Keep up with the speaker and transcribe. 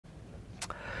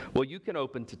Well, you can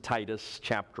open to Titus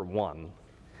chapter 1.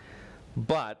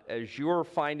 But as you're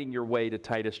finding your way to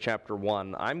Titus chapter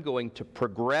 1, I'm going to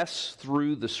progress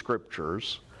through the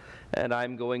Scriptures, and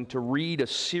I'm going to read a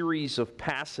series of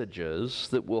passages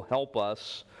that will help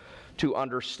us to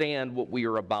understand what we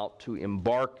are about to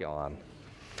embark on.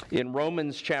 In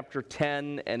Romans chapter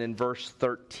 10 and in verse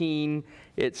 13,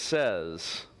 it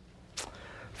says,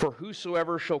 "For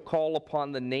whosoever shall call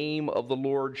upon the name of the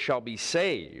Lord shall be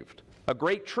saved." A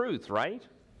great truth, right?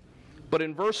 But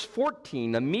in verse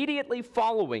 14, immediately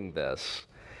following this,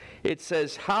 it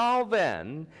says, "How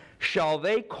then shall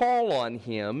they call on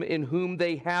him in whom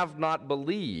they have not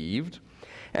believed?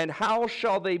 And how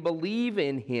shall they believe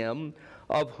in him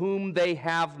of whom they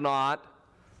have not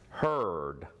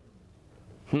heard?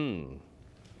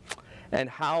 And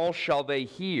how shall they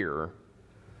hear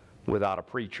without a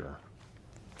preacher?"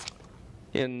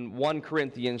 In 1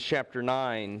 Corinthians chapter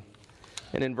 9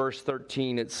 and in verse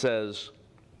 13 it says,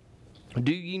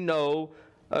 Do ye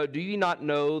not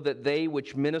know that they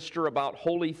which minister about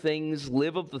holy things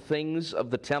live of the things of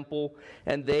the temple,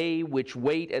 and they which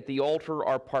wait at the altar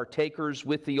are partakers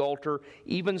with the altar?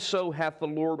 Even so hath the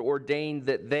Lord ordained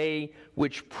that they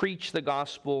which preach the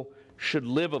gospel should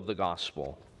live of the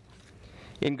gospel.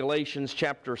 In Galatians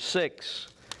chapter 6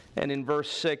 and in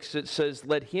verse 6 it says,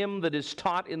 "Let him that is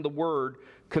taught in the word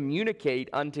communicate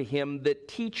unto him that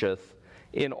teacheth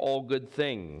in all good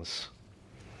things."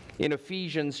 In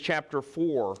Ephesians chapter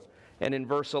 4 and in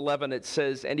verse 11 it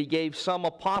says, "And he gave some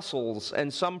apostles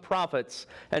and some prophets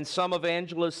and some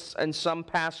evangelists and some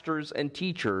pastors and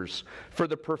teachers for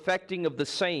the perfecting of the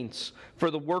saints, for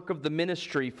the work of the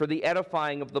ministry, for the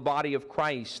edifying of the body of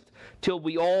Christ, till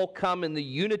we all come in the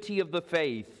unity of the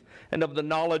faith and of the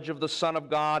knowledge of the Son of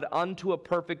God, unto a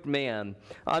perfect man,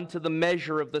 unto the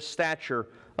measure of the stature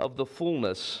of the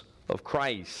fullness of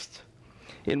Christ."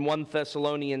 In 1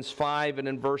 Thessalonians 5 and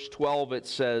in verse 12 it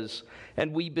says,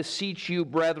 "And we beseech you,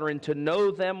 brethren, to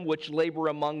know them which labor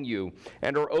among you,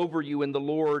 and are over you in the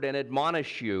Lord, and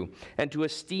admonish you, and to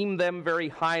esteem them very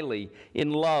highly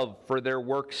in love for their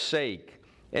work's sake,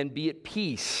 and be at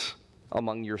peace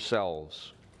among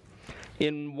yourselves."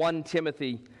 In 1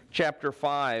 Timothy chapter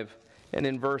 5 and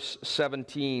in verse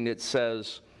 17 it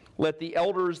says, "Let the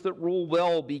elders that rule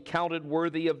well be counted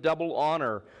worthy of double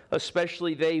honor,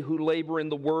 especially they who labor in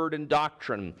the word and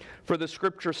doctrine. For the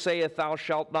Scripture saith, Thou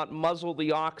shalt not muzzle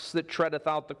the ox that treadeth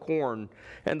out the corn,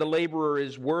 and the laborer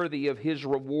is worthy of his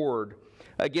reward.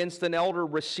 Against an elder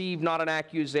receive not an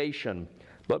accusation,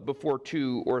 but before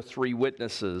 2 or 3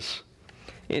 witnesses."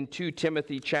 In 2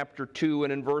 Timothy chapter 2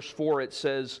 and in verse 4 it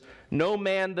says, "No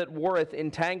man that warreth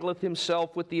entangleth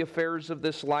himself with the affairs of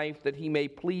this life, that he may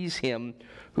please him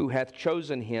who hath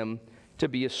chosen him to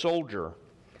be a soldier."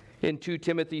 In 2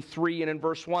 Timothy 3 and in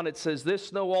verse 1 it says,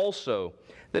 "This know also,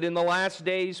 that in the last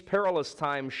days perilous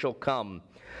times shall come.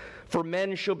 For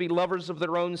men shall be lovers of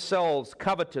their own selves,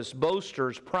 covetous,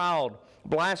 boasters, proud,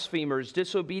 blasphemers,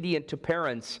 disobedient to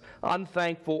parents,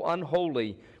 unthankful,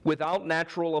 unholy, without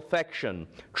natural affection,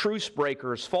 truce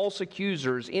breakers, false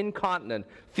accusers, incontinent,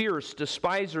 fierce,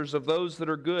 despisers of those that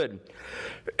are good,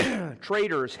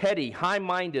 traitors, heady,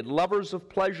 high-minded, lovers of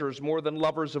pleasures more than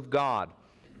lovers of God,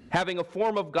 having a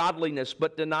form of godliness,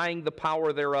 but denying the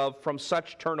power thereof. From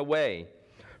such turn away.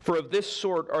 For of this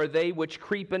sort are they which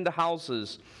creep into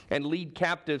houses and lead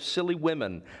captive silly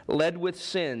women, led with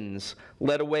sins,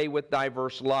 led away with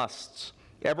diverse lusts,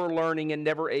 ever learning and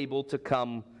never able to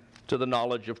come to the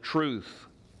knowledge of truth."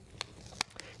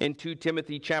 In 2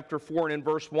 Timothy chapter 4 and in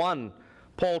verse 1,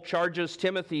 Paul charges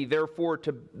Timothy, therefore,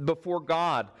 before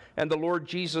God and the Lord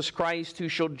Jesus Christ, who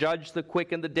shall judge the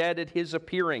quick and the dead at his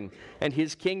appearing and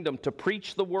his kingdom, to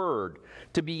preach the word,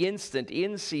 to be instant,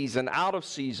 in season, out of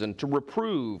season, to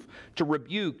reprove, to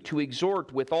rebuke, to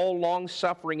exhort with all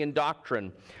long-suffering and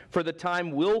doctrine. For the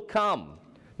time will come,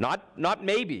 not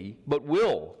maybe, but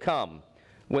will come,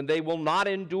 when they will not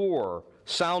endure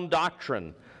sound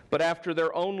doctrine, but after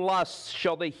their own lusts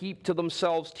shall they heap to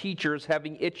themselves teachers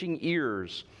having itching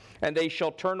ears, and they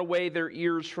shall turn away their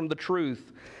ears from the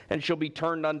truth, and shall be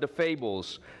turned unto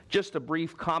fables. Just a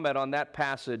brief comment on that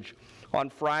passage. On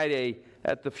Friday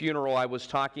at the funeral, I was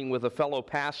talking with a fellow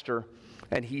pastor,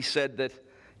 and he said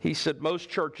most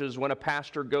churches, when a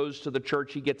pastor goes to the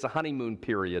church, he gets a honeymoon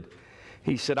period.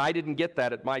 He said, "I didn't get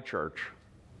that at my church."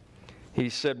 He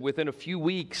said, "Within a few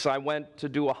weeks, I went to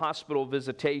do a hospital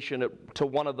visitation to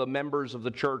one of the members of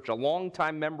the church, a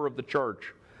longtime member of the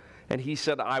church. And he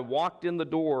said, I walked in the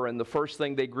door, and the first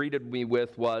thing they greeted me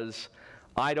with was,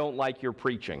 'I don't like your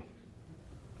preaching.'"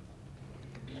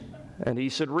 And he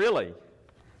said, "Really?"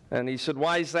 And he said,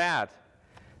 "Why is that?"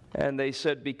 And they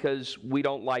said, "Because we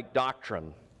don't like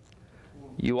doctrine."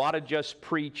 You ought to just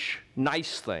preach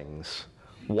nice things.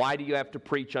 Why do you have to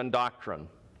preach on doctrine?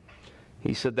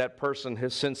 He said, that person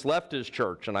has since left his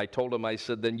church. And I told him, I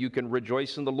said, then you can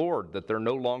rejoice in the Lord that they're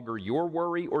no longer your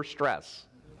worry or stress.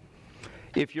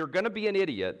 If you're going to be an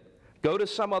idiot, go to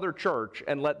some other church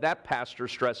and let that pastor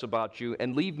stress about you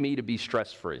and leave me to be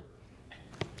stress-free.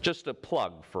 Just a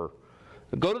plug for,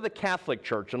 go to the Catholic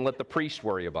Church and let the priest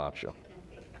worry about you.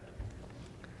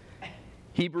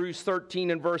 Hebrews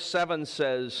 13 and verse 7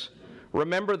 says,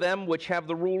 remember them which have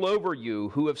the rule over you,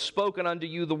 who have spoken unto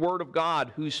you the word of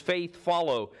God, whose faith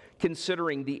follow,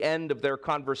 considering the end of their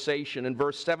conversation. And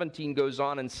verse 17 goes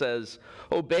on and says,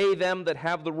 obey them that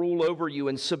have the rule over you,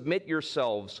 and submit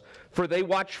yourselves, for they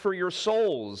watch for your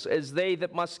souls, as they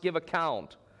that must give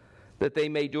account, that they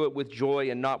may do it with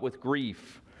joy and not with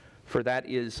grief, for that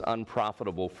is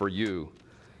unprofitable for you.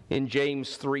 In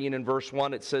James 3 and in verse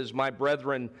 1 it says, my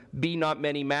brethren, be not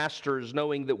many masters,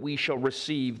 knowing that we shall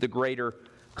receive the greater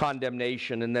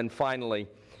condemnation. And then finally,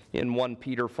 in 1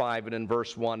 Peter 5 and in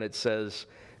verse 1 it says,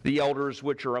 the elders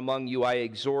which are among you I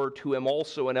exhort, who am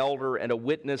also an elder and a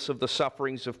witness of the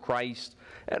sufferings of Christ,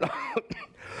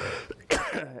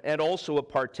 and also a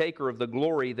partaker of the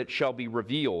glory that shall be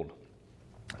revealed.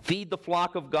 Feed the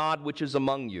flock of God which is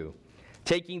among you,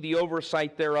 taking the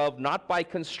oversight thereof, not by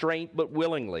constraint, but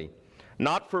willingly,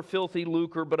 not for filthy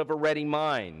lucre, but of a ready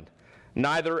mind,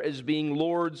 neither as being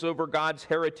lords over God's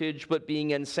heritage, but being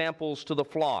ensamples to the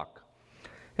flock.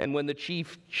 And when the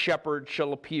chief shepherd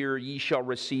shall appear, ye shall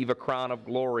receive a crown of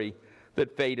glory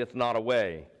that fadeth not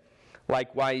away.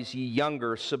 Likewise, ye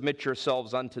younger, submit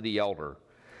yourselves unto the elder.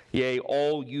 Yea,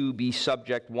 all you be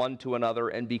subject one to another,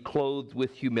 and be clothed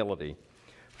with humility.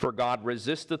 For God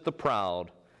resisteth the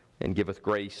proud, and giveth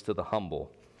grace to the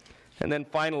humble. And then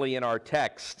finally in our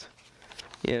text,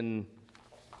 in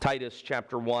Titus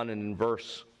chapter 1 and in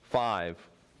verse 5,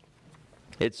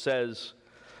 it says,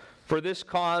 for this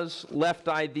cause left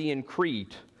I thee in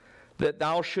Crete, that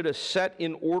thou shouldest set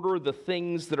in order the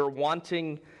things that are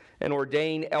wanting, and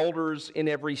ordain elders in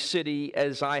every city,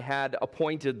 as I had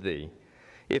appointed thee.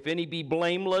 If any be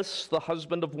blameless, the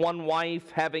husband of one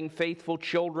wife, having faithful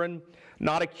children,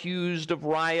 not accused of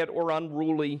riot or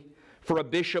unruly. For a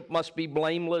bishop must be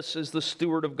blameless as the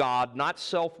steward of God, not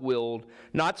self-willed,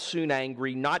 not soon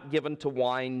angry, not given to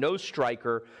wine, no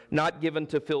striker, not given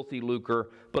to filthy lucre,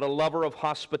 but a lover of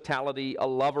hospitality, a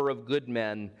lover of good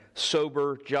men,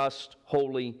 sober, just,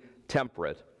 holy,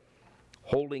 temperate,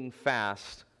 holding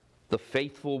fast the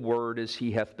faithful word as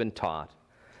he hath been taught,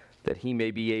 that he may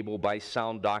be able by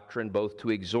sound doctrine both to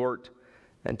exhort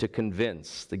and to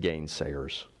convince the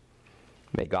gainsayers.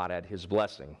 May God add his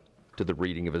blessing to the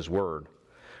reading of his word.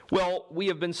 Well, we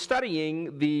have been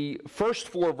studying the first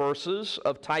 4 verses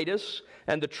of Titus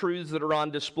and the truths that are on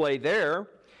display there.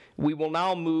 We will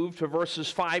now move to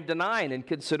verses 5 to 9 and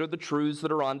consider the truths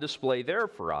that are on display there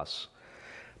for us.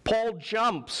 Paul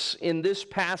jumps in this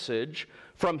passage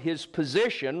from his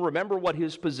position. Remember what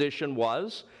his position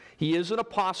was. He is an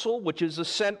apostle, which is a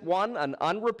sent one, an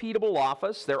unrepeatable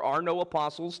office. There are no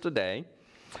apostles today.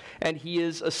 And he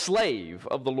is a slave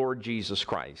of the Lord Jesus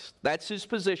Christ. That's his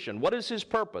position. What is his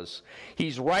purpose?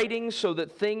 He's writing so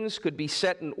that things could be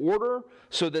set in order,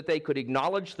 so that they could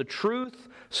acknowledge the truth,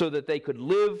 so that they could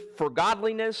live for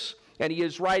godliness. And he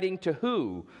is writing to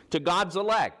who? To God's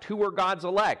elect. Who are God's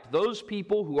elect? Those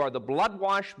people who are the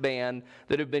blood-washed band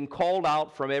that have been called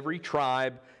out from every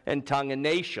tribe and tongue and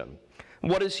nation.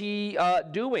 What is he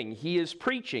doing? He is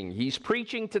preaching. He's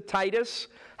preaching to Titus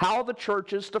how the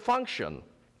church is to function.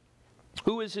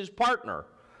 Who is his partner?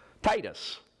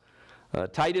 Titus.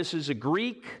 Titus is a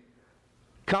Greek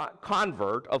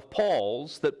convert of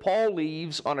Paul's that Paul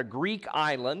leaves on a Greek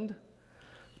island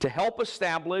to help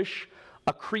establish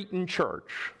a Cretan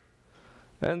church.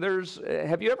 And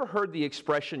have you ever heard the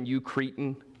expression, you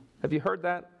Cretan? Have you heard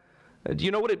that? Do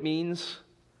you know what it means?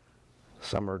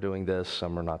 Some are doing this,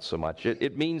 some are not so much.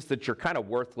 It means that you're kind of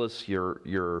worthless,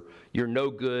 you're no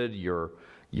good, you're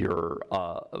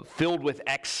filled with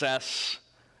excess.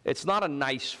 It's not a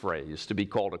nice phrase to be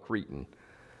called a Cretan.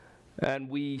 And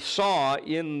we saw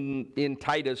in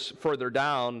Titus further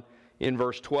down in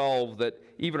verse 12 that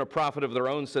even a prophet of their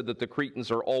own said that the Cretans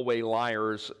are always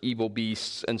liars, evil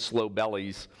beasts, and slow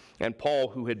bellies. And Paul,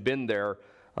 who had been there,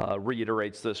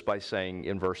 reiterates this by saying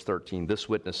in verse 13, this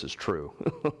witness is true.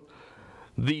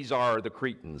 These are the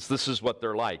Cretans. This is what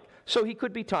they're like. So he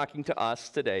could be talking to us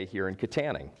today here in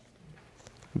Katanning,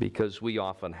 because we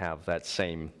often have that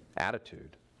same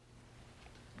attitude.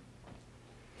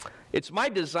 It's my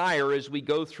desire as we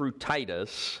go through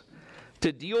Titus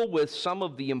to deal with some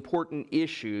of the important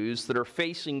issues that are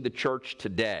facing the church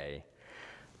today,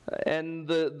 And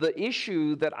the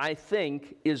issue that I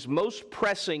think is most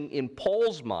pressing in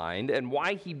Paul's mind, and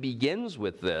why he begins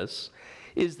with this,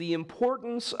 is the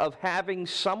importance of having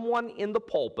someone in the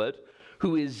pulpit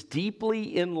who is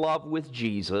deeply in love with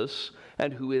Jesus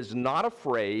and who is not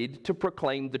afraid to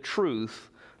proclaim the truth,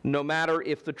 no matter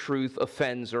if the truth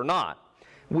offends or not.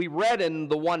 We read in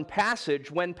the one passage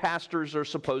when pastors are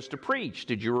supposed to preach.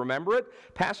 Did you remember it?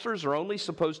 Pastors are only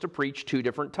supposed to preach 2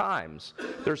 different times.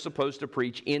 They're supposed to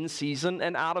preach in season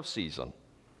and out of season.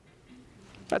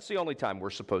 That's the only time we're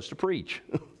supposed to preach.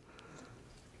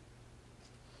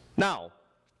 Now,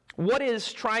 what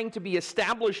is trying to be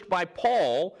established by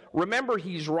Paul? Remember,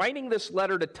 he's writing this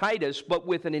letter to Titus, but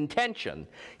with an intention.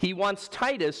 He wants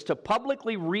Titus to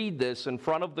publicly read this in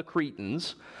front of the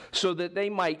Cretans so that they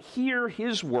might hear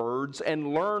his words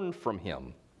and learn from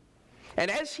him.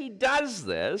 And as he does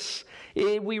this,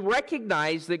 we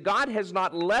recognize that God has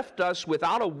not left us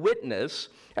without a witness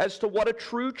as to what a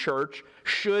true church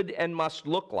should and must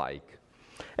look like.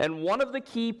 And one of the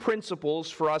key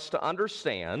principles for us to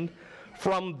understand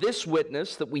from this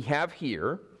witness that we have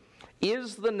here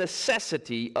is the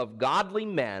necessity of godly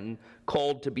men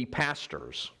called to be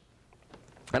pastors.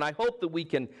 And I hope that we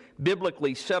can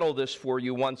biblically settle this for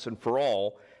you once and for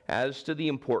all as to the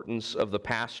importance of the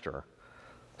pastor.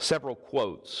 Several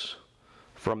quotes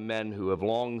from men who have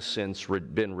long since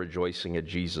been rejoicing at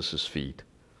Jesus' feet.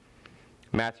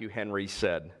 Matthew Henry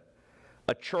said,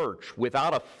 "A church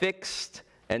without a fixed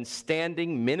and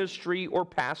standing ministry or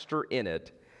pastor in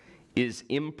it is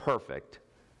imperfect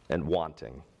and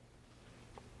wanting."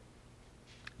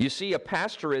 You see, a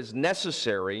pastor is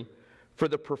necessary for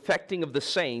the perfecting of the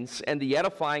saints and the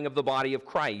edifying of the body of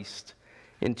Christ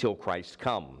until Christ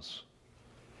comes.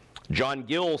 John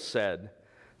Gill said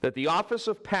that the office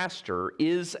of pastor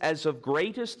is as of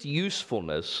greatest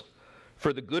usefulness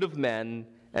for the good of men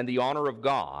and the honor of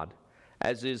God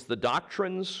as is the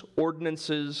doctrines,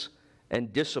 ordinances,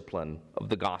 and discipline of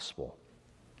the gospel.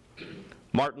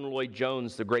 Martin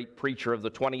Lloyd-Jones, the great preacher of the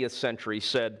 20th century,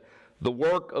 said, "The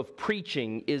work of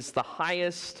preaching is the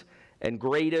highest and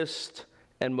greatest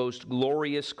and most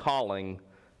glorious calling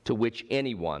to which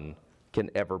anyone can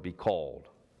ever be called."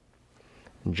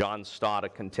 And John Stott, a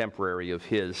contemporary of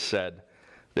his, said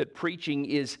that preaching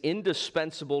is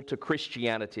indispensable to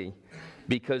Christianity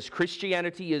because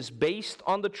Christianity is based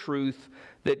on the truth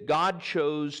that God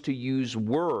chose to use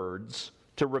words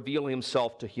to reveal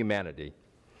himself to humanity.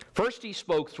 First, he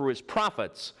spoke through his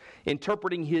prophets,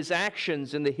 interpreting his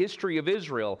actions in the history of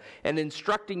Israel and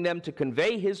instructing them to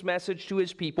convey his message to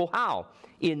his people. How?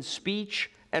 In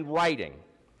speech and writing.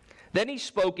 Then he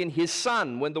spoke in his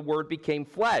Son when the Word became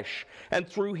flesh, and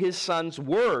through his Son's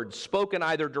words, spoken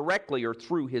either directly or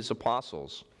through his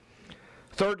apostles.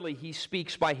 Thirdly, he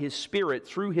speaks by his Spirit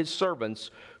through his servants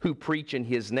who preach in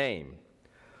his name.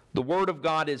 The Word of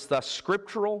God is thus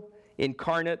scriptural,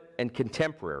 incarnate, and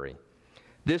contemporary.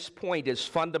 This point is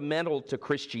fundamental to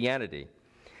Christianity,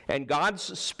 and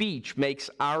God's speech makes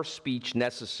our speech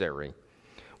necessary.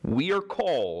 We are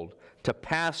called to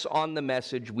pass on the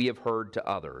message we have heard to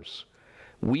others.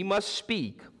 We must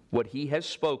speak what he has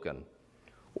spoken,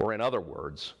 or in other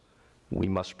words, we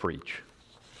must preach.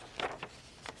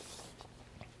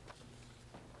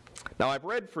 Now, I've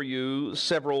read for you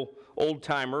several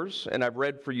old-timers, and I've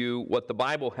read for you what the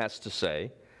Bible has to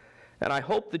say. And I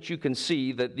hope that you can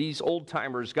see that these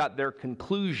old-timers got their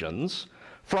conclusions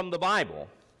from the Bible.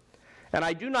 And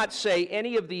I do not say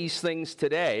any of these things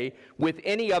today with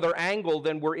any other angle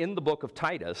than we're in the book of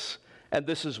Titus, and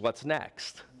this is what's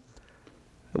next.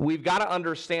 We've got to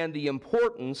understand the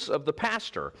importance of the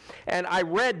pastor. And I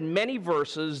read many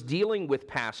verses dealing with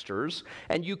pastors,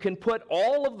 and you can put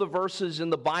all of the verses in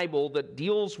the Bible that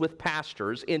deals with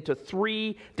pastors into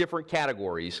 3 different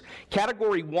categories.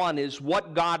 Category 1 is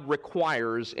what God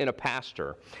requires in a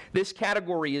pastor. This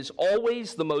category is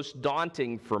always the most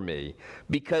daunting for me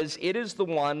because it is the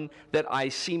one that I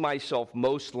see myself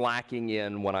most lacking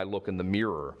in when I look in the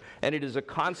mirror. And it is a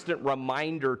constant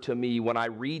reminder to me when I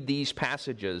read these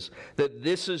passages that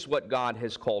this is what God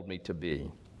has called me to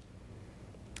be.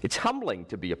 It's humbling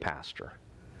to be a pastor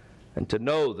and to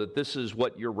know that this is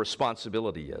what your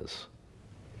responsibility is.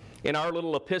 In our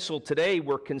little epistle today,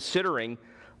 we're considering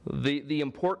the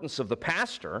importance of the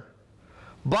pastor,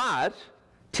 but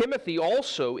Timothy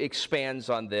also expands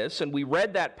on this, and we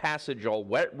read that passage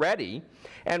already,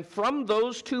 and from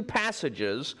those 2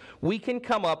 passages, we can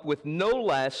come up with no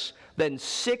less than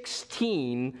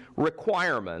 16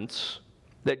 requirements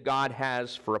that God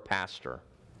has for a pastor.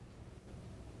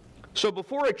 So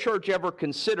before a church ever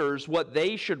considers what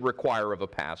they should require of a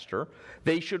pastor,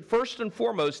 they should first and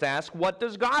foremost ask, what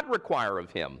does God require of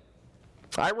him?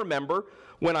 I remember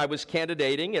when I was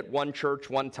candidating at one church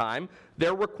one time,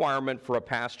 their requirement for a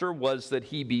pastor was that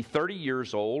he be 30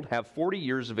 years old, have 40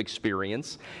 years of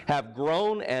experience, have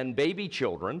grown and baby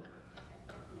children.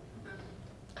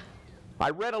 I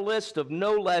read a list of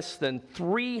no less than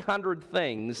 300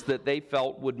 things that they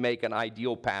felt would make an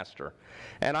ideal pastor.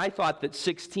 And I thought that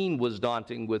 16 was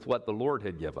daunting with what the Lord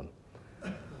had given.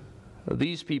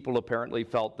 These people apparently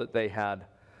felt that they had,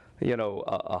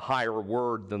 a higher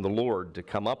word than the Lord to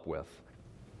come up with.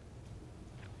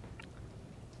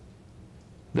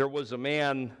 There was a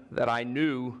man that I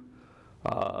knew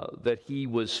that he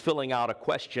was filling out a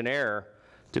questionnaire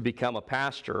to become a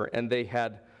pastor, and they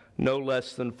had no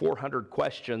less than 400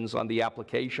 questions on the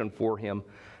application for him.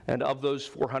 And of those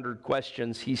 400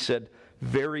 questions, he said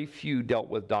very few dealt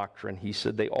with doctrine. He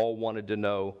said they all wanted to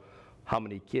know how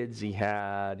many kids he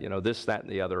had, this, that, and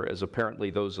the other, as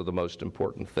apparently those are the most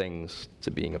important things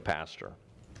to being a pastor.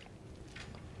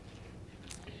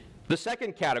 The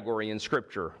second category in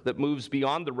Scripture that moves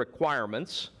beyond the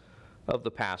requirements of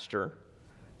the pastor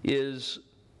is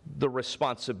the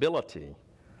responsibility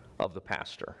of the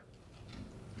pastor.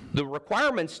 The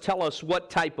requirements tell us what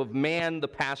type of man the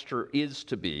pastor is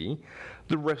to be.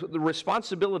 The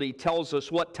responsibility tells us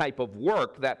what type of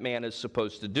work that man is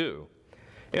supposed to do.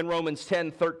 In Romans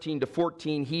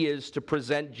 10:13-14, he is to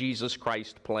present Jesus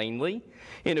Christ plainly.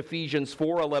 In Ephesians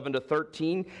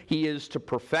 4:11-13, he is to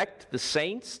perfect the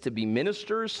saints, to be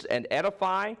ministers and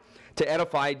edify. To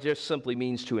edify just simply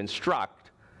means to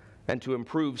instruct and to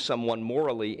improve someone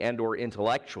morally and or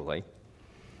intellectually.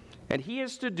 And he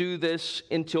is to do this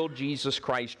until Jesus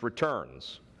Christ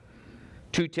returns.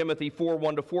 2 Timothy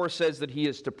 4:1-4 says that he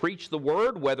is to preach the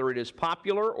word, whether it is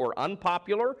popular or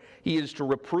unpopular. He is to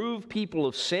reprove people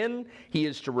of sin. He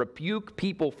is to rebuke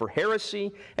people for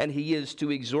heresy. And he is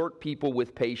to exhort people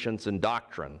with patience and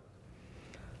doctrine.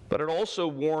 But it also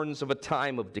warns of a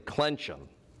time of declension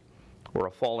or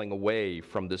a falling away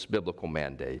from this biblical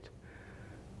mandate.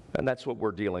 And that's what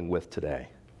we're dealing with today.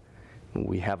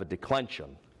 We have a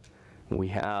declension. We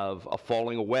have a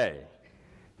falling away.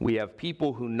 We have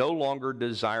people who no longer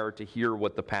desire to hear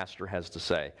what the pastor has to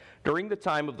say. During the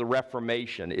time of the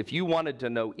Reformation, if you wanted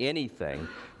to know anything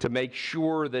to make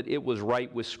sure that it was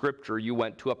right with Scripture, you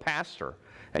went to a pastor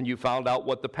and you found out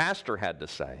what the pastor had to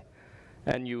say.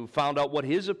 And you found out what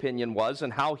his opinion was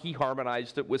and how he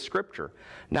harmonized it with Scripture.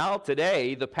 Now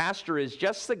today, the pastor is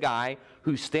just the guy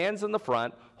who stands in the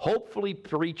front, hopefully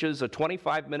preaches a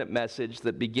 25-minute message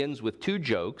that begins with 2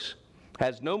 jokes,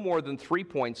 has no more than 3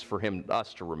 points for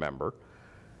us to remember.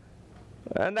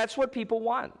 And that's what people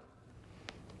want.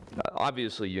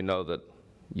 Obviously, you know that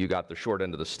you got the short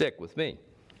end of the stick with me.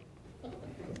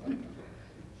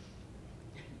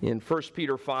 In 1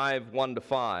 Peter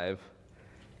 5:1-5,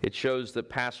 it shows that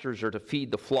pastors are to feed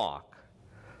the flock,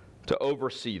 to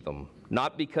oversee them,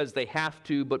 not because they have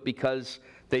to, but because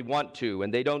they want to.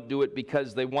 And they don't do it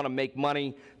because they want to make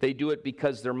money. They do it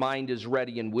because their mind is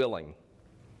ready and willing.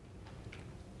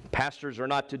 Pastors are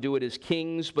not to do it as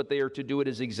kings, but they are to do it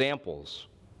as examples.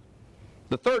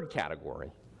 The third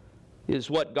category is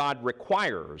what God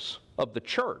requires of the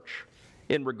church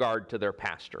in regard to their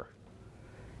pastor.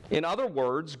 In other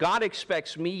words, God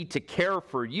expects me to care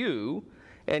for you,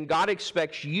 and God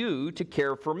expects you to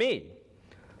care for me.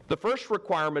 The first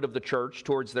requirement of the church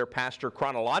towards their pastor,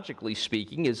 chronologically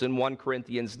speaking, is in 1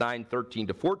 Corinthians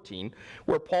 9:13-14,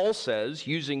 where Paul says,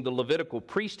 using the Levitical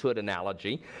priesthood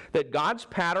analogy, that God's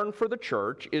pattern for the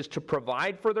church is to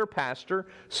provide for their pastor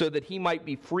so that he might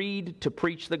be freed to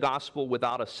preach the gospel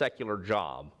without a secular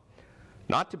job.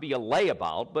 Not to be a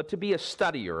layabout, but to be a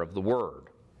studier of the word.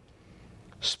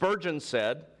 Spurgeon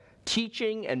said,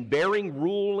 teaching and bearing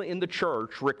rule in the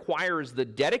church requires the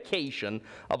dedication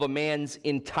of a man's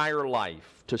entire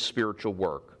life to spiritual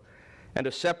work and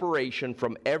a separation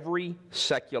from every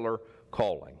secular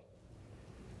calling.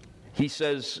 He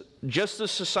says, just as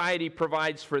society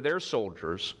provides for their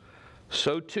soldiers,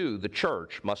 so too the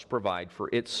church must provide for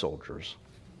its soldiers.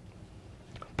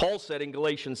 Paul said in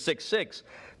Galatians 6:6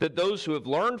 that those who have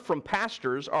learned from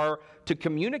pastors are to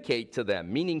communicate to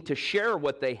them, meaning to share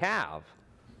what they have.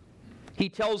 He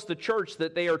tells the church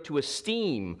that they are to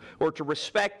esteem or to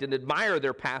respect and admire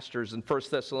their pastors in 1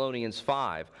 Thessalonians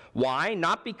 5. Why?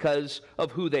 Not because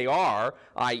of who they are,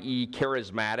 i.e.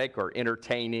 charismatic or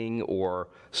entertaining or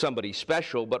somebody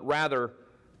special, but rather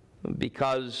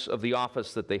because of the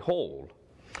office that they hold.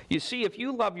 You see, if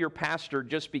you love your pastor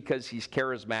just because he's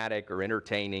charismatic or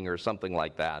entertaining or something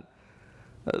like that,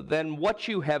 then what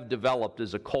you have developed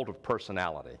is a cult of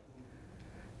personality,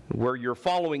 where you're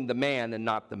following the man and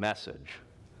not the message.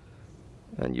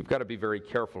 And you've got to be very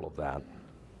careful of that.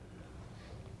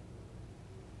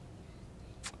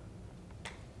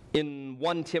 In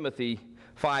 1 Timothy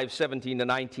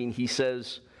 5:17-19, he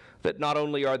says that not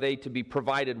only are they to be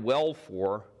provided well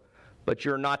for, but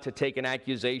you're not to take an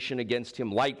accusation against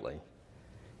him lightly.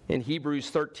 In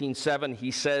Hebrews 13:7,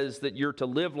 he says that you're to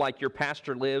live like your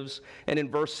pastor lives, and in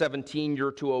verse 17,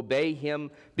 you're to obey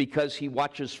him because he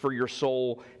watches for your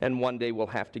soul and one day will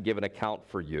have to give an account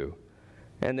for you.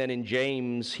 And then in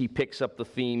James, he picks up the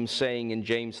theme saying in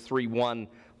James 3:1,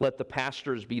 let the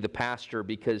pastors be the pastor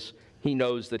because he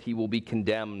knows that he will be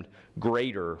condemned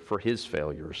greater for his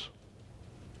failures.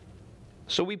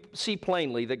 So we see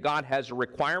plainly that God has a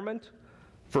requirement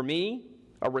for me,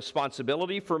 a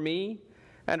responsibility for me,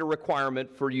 and a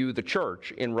requirement for you, the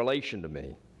church, in relation to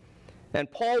me. And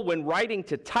Paul, when writing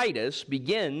to Titus,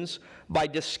 begins by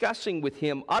discussing with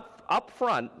him up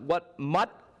front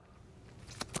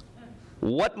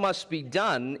what must be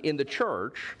done in the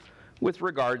church with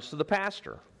regards to the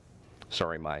pastor.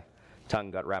 Sorry, my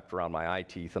tongue got wrapped around my eye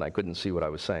teeth and I couldn't see what I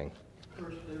was saying.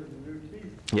 First day of the new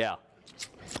teeth. Yeah.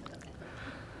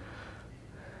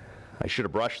 I should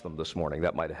have brushed them this morning.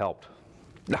 That might have helped.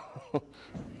 No.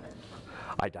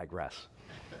 I digress.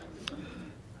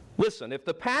 Listen, if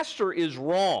the pastor is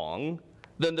wrong,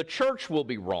 then the church will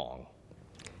be wrong.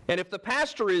 And if the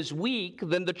pastor is weak,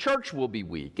 then the church will be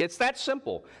weak. It's that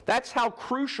simple. That's how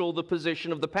crucial the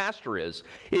position of the pastor is.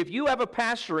 If you have a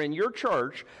pastor in your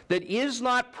church that is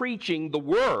not preaching the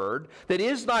word, that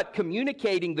is not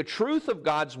communicating the truth of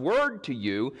God's word to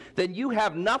you, then you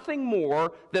have nothing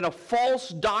more than a false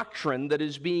doctrine that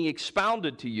is being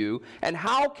expounded to you. And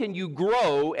how can you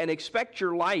grow and expect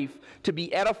your life to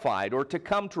be edified or to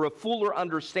come to a fuller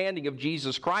understanding of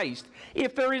Jesus Christ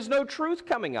if there is no truth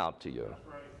coming out to you?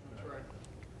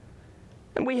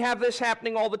 And we have this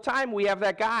happening all the time. We have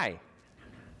that guy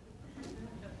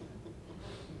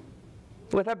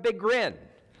with that big grin,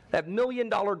 that $1 million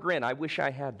grin. I wish I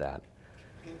had that.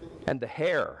 And the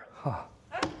hair. Huh.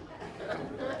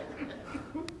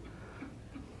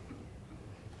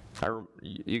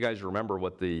 You guys remember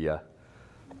what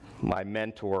my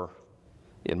mentor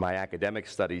in my academic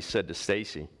studies said to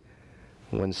Stacy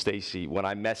when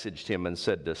I messaged him and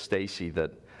said to Stacy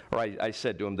that, or I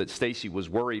said to him that Stacy was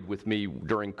worried with me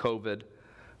during COVID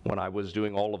when I was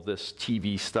doing all of this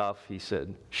TV stuff.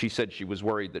 She said she was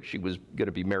worried that she was going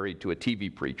to be married to a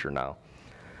TV preacher now.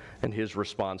 And his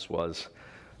response was,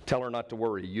 tell her not to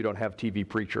worry, you don't have TV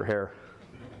preacher hair.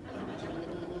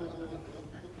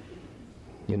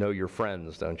 You know your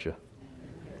friends, don't you?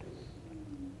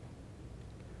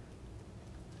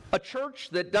 A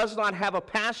church that does not have a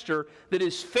pastor that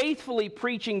is faithfully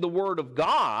preaching the Word of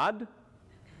God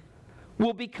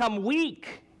will become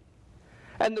weak,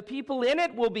 and the people in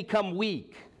it will become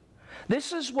weak.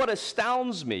 This is what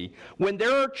astounds me when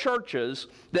there are churches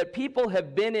that people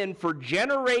have been in for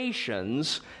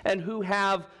generations and who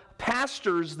have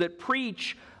pastors that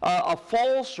preach a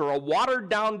false or a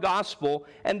watered-down gospel,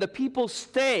 and the people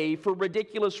stay for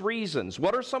ridiculous reasons.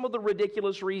 What are some of the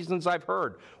ridiculous reasons I've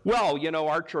heard? Well, you know,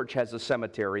 our church has a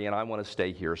cemetery, and I want to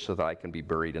stay here so that I can be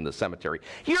buried in the cemetery.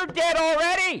 You're dead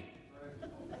already!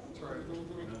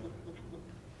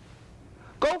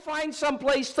 Go find some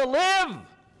place to live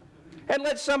and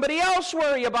let somebody else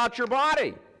worry about your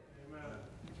body.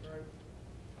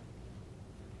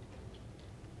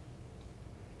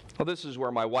 Well, this is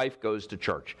where my wife goes to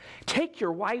church. Take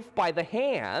your wife by the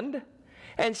hand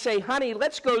and say, honey,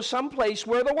 let's go someplace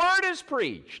where the word is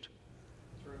preached.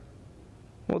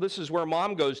 Well, this is where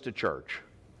mom goes to church.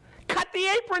 Cut the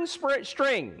apron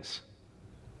strings.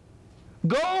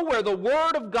 Go where the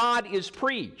Word of God is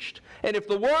preached. And if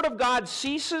the Word of God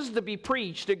ceases to be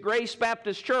preached at Grace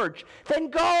Baptist Church,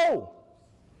 then go.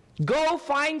 Go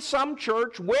find some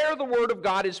church where the Word of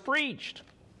God is preached.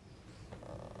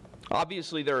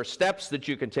 Obviously, there are steps that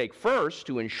you can take first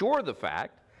to ensure the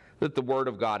fact that the Word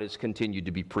of God has continued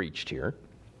to be preached here.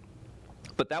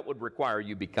 But that would require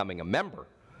you becoming a member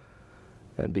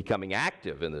and becoming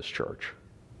active in this church.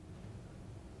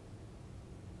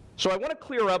 So I want to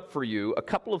clear up for you a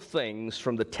couple of things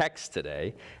from the text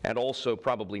today, and also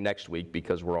probably next week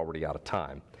because we're already out of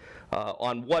time,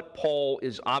 on what Paul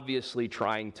is obviously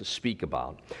trying to speak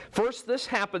about. First, this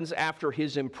happens after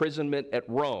his imprisonment at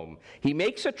Rome. He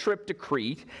makes a trip to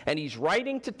Crete, and he's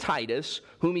writing to Titus,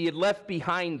 whom he had left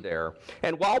behind there.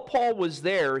 And while Paul was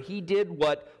there, he did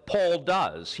what Paul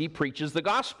does. He preaches the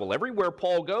gospel. Everywhere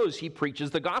Paul goes, he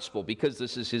preaches the gospel because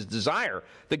this is his desire.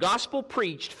 The gospel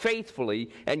preached faithfully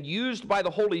and used by the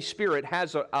Holy Spirit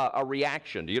has a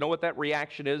reaction. Do you know what that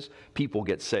reaction is? People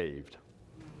get saved.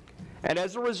 And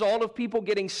as a result of people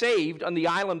getting saved on the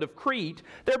island of Crete,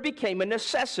 there became a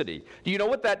necessity. Do you know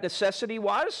what that necessity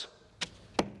was?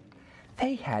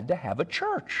 they had to have a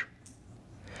church.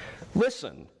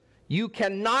 Listen, you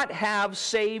cannot have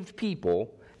saved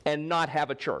people and not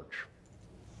have a church.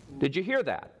 Did you hear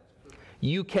that?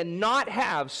 You cannot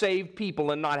have saved people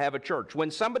and not have a church.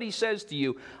 When somebody says to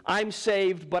you, I'm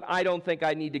saved, but I don't think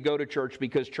I need to go to church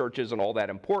because church isn't all that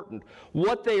important,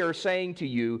 what they are saying to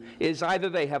you is either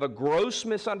they have a gross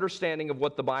misunderstanding of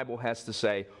what the Bible has to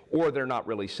say, or they're not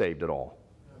really saved at all.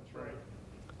 That's right.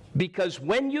 Because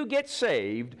when you get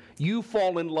saved, you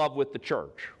fall in love with the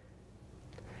church.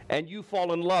 And you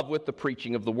fall in love with the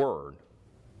preaching of the Word.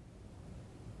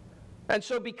 And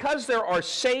so because there are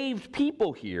saved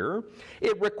people here,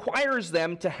 it requires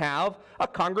them to have a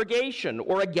congregation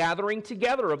or a gathering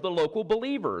together of the local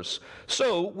believers.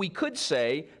 So we could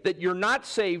say that you're not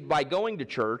saved by going to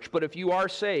church, but if you are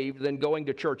saved, then going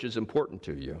to church is important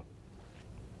to you.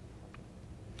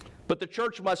 But the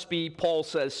church must be, Paul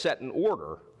says, set in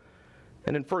order.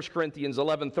 And in 1 Corinthians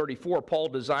 11:34, Paul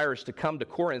desires to come to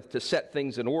Corinth to set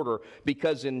things in order,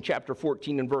 because in chapter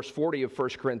 14 and verse 40 of 1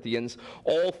 Corinthians,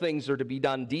 all things are to be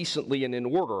done decently and in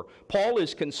order. Paul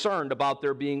is concerned about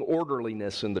there being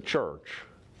orderliness in the church.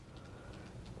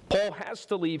 Paul has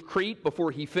to leave Crete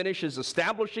before he finishes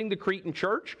establishing the Cretan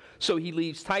church, so he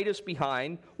leaves Titus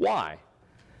behind. Why?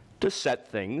 To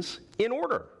set things in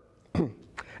order.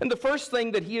 And the first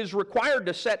thing that he is required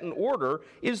to set in order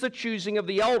is the choosing of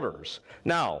the elders.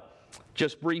 Now,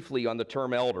 just briefly on the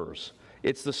term elders,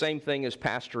 it's the same thing as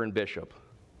pastor and bishop.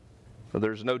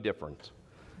 There's no difference.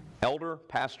 Elder,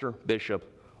 pastor, bishop,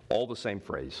 all the same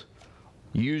phrase.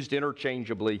 Used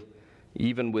interchangeably,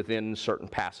 even within certain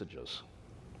passages.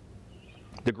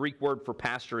 The Greek word for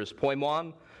pastor is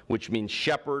poimon, which means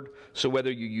shepherd. So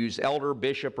whether you use elder,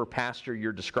 bishop, or pastor,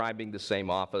 you're describing the same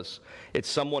office. It's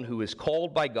someone who is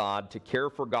called by God to care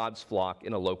for God's flock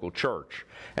in a local church.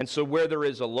 And so where there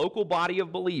is a local body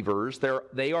of believers,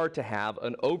 they are to have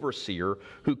an overseer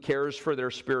who cares for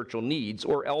their spiritual needs,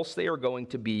 or else they are going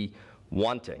to be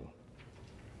wanting.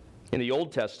 In the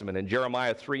Old Testament, in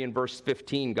Jeremiah 3 and verse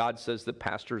 15, God says that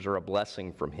pastors are a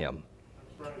blessing from him.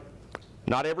 That's right.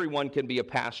 Not everyone can be a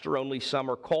pastor, only some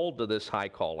are called to this high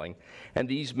calling, and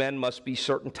these men must be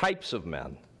certain types of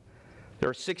men. There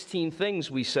are 16 things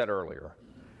we said earlier,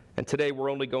 and today we're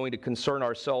only going to concern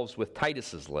ourselves with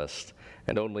Titus's list,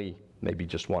 and only maybe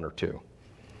just one or two.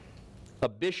 A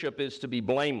bishop is to be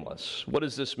blameless. What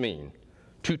does this mean?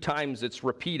 2 times it's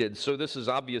repeated, so this is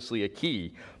obviously a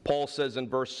key. Paul says in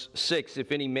verse 6,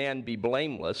 if any man be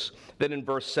blameless. Then in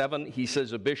verse 7, he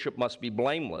says a bishop must be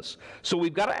blameless. So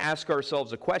we've got to ask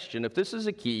ourselves a question. If this is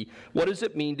a key, what does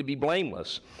it mean to be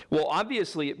blameless? Well,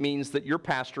 obviously it means that your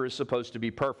pastor is supposed to be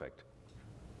perfect,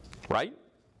 right?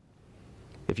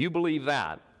 If you believe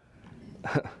that,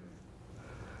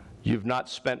 you've not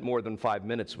spent more than 5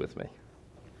 minutes with me.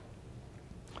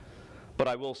 But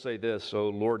I will say this, oh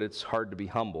Lord, it's hard to be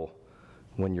humble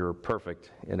when you're perfect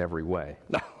in every way.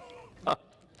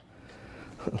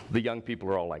 The young people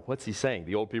are all like, what's he saying?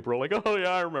 The old people are like, oh yeah,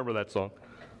 I remember that song.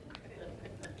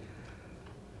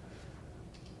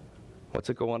 What's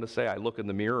it go on to say? I look in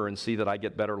the mirror and see that I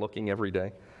get better looking every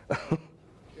day. Can't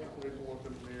wait to look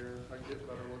in the mirror. I get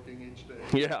better looking each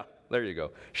day. Yeah, there you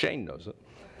go. Shane knows it.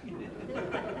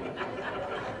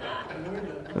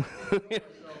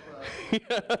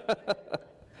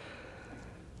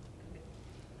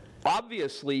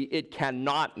 Obviously, it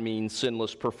cannot mean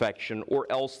sinless perfection, or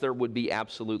else there would be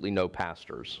absolutely no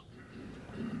pastors.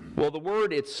 Well, the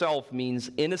word itself means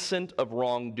innocent of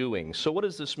wrongdoing. So what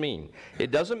does this mean?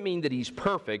 It doesn't mean that he's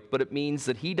perfect, but it means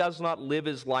that he does not live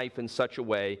his life in such a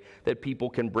way that people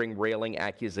can bring railing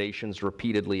accusations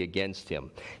repeatedly against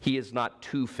him. He is not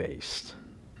two-faced.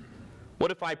 What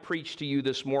if I preached to you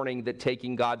this morning that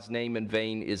taking God's name in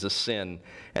vain is a sin,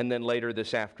 and then later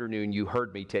this afternoon you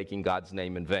heard me taking God's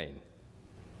name in vain?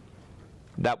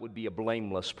 That would be a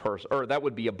blameless person, or that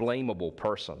would be a blamable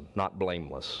person, not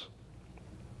blameless.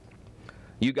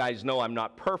 You guys know I'm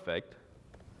not perfect,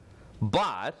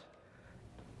 but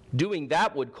doing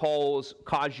that would cause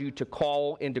you to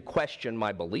call into question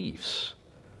my beliefs.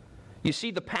 You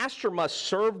see, the pastor must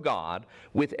serve God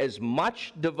with as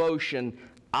much devotion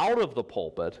out of the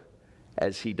pulpit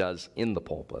as he does in the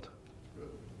pulpit.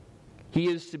 He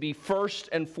is to be first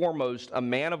and foremost a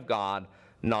man of God,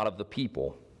 not of the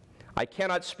people. I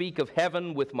cannot speak of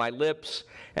heaven with my lips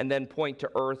and then point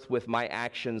to earth with my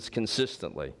actions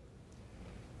consistently.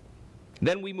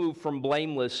 Then we move from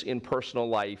blameless in personal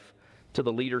life to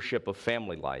the leadership of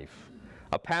family life.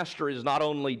 A pastor is not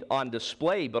only on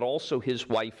display, but also his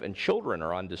wife and children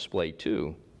are on display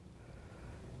too.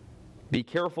 Be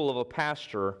careful of a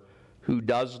pastor who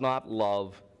does not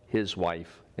love his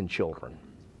wife and children.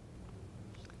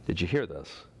 Did you hear this?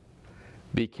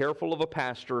 Be careful of a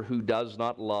pastor who does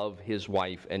not love his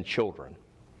wife and children.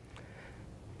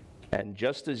 And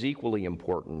just as equally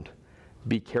important,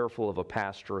 be careful of a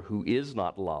pastor who is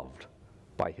not loved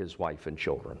by his wife and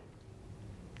children,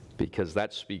 because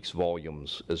that speaks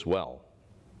volumes as well.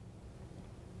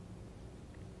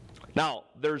 Now,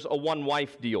 there's a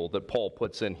one-wife deal that Paul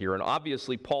puts in here, and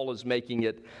obviously Paul is making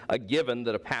it a given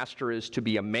that a pastor is to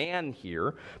be a man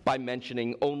here by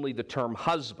mentioning only the term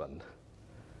husband.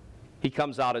 He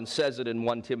comes out and says it in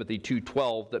 1 Timothy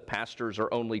 2:12 that pastors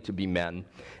are only to be men.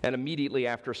 And immediately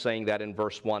after saying that in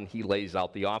verse 1, he lays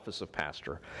out the office of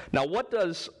pastor. Now, what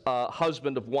does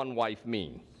husband of one wife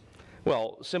mean?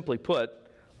 Well, simply put,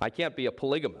 I can't be a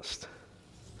polygamist.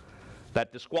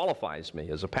 That disqualifies me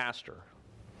as a pastor.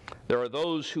 There are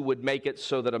those who would make it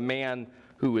so that a man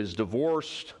who is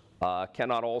divorced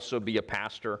cannot also be a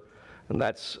pastor, and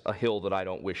that's a hill that I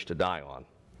don't wish to die on.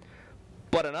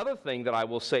 But another thing that I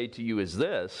will say to you is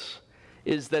this,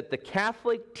 is that the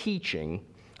Catholic teaching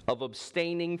of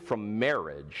abstaining from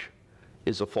marriage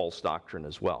is a false doctrine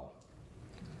as well.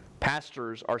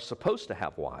 Pastors are supposed to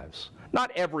have wives.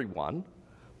 Not everyone,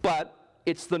 but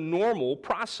it's the normal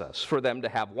process for them to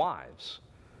have wives.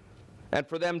 And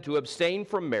for them to abstain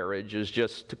from marriage is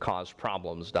just to cause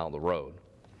problems down the road.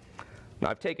 Now,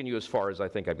 I've taken you as far as I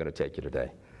think I'm going to take you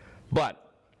today. But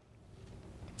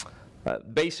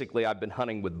basically, I've been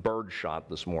hunting with birdshot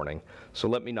this morning, so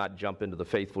let me not jump into the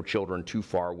faithful children too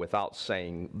far without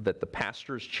saying that the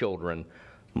pastor's children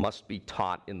must be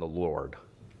taught in the Lord.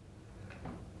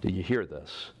 Do you hear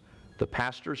this? The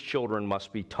pastor's children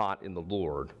must be taught in the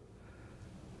Lord.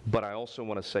 But I also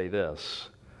want to say this.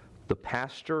 The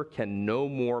pastor can no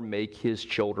more make his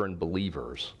children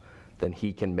believers than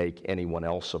he can make anyone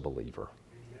else a believer.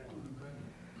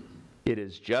 It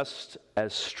is just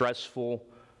as stressful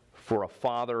for a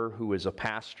father who is a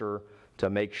pastor to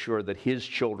make sure that his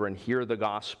children hear the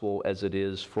gospel as it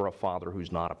is for a father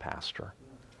who's not a pastor.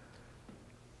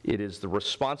 It is the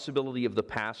responsibility of the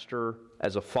pastor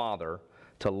as a father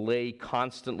to lay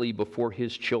constantly before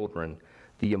his children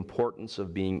the importance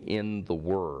of being in the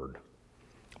Word.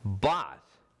 But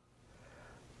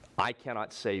I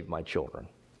cannot save my children.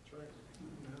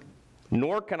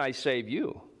 Nor can I save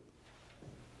you.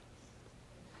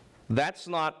 That's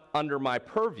not under my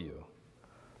purview,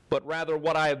 but rather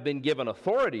what I have been given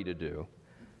authority to do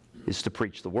is to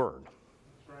preach the Word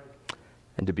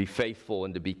and to be faithful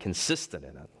and to be consistent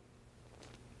in it.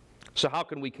 So how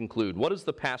can we conclude? What does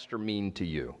the pastor mean to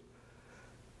you?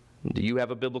 Do you have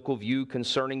a biblical view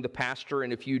concerning the pastor?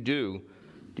 And if you do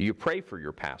you pray for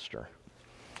your pastor?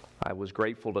 I was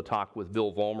grateful to talk with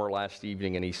Bill Vollmer last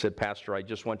evening, and he said, Pastor, I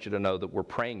just want you to know that we're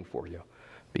praying for you,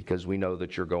 because we know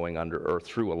that you're going under or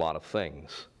through a lot of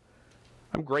things.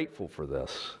 I'm grateful for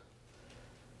this.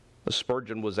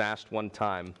 Spurgeon was asked one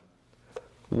time,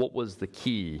 what was the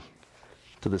key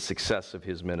to the success of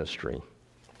his ministry?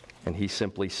 And he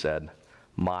simply said,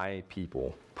 my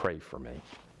people pray for me.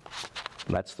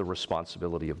 And that's the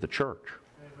responsibility of the church,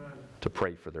 Amen. To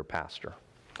pray for their pastor.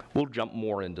 We'll jump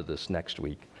more into this next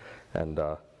week, and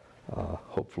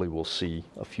hopefully we'll see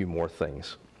a few more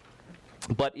things.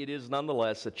 But it is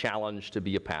nonetheless a challenge to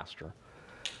be a pastor.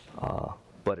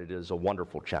 But it is a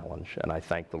wonderful challenge, and I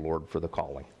thank the Lord for the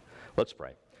calling. Let's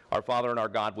pray. Our Father and our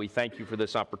God, we thank you for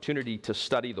this opportunity to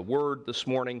study the Word this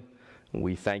morning.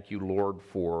 We thank you, Lord,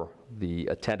 for the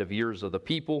attentive ears of the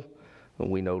people. And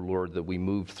we know, Lord, that we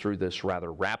moved through this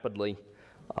rather rapidly.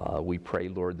 We pray,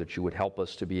 Lord, that you would help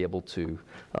us to be able to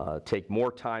take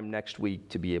more time next week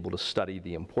to be able to study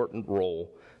the important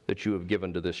role that you have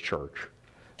given to this church.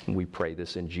 And we pray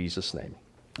this in Jesus' name.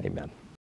 Amen.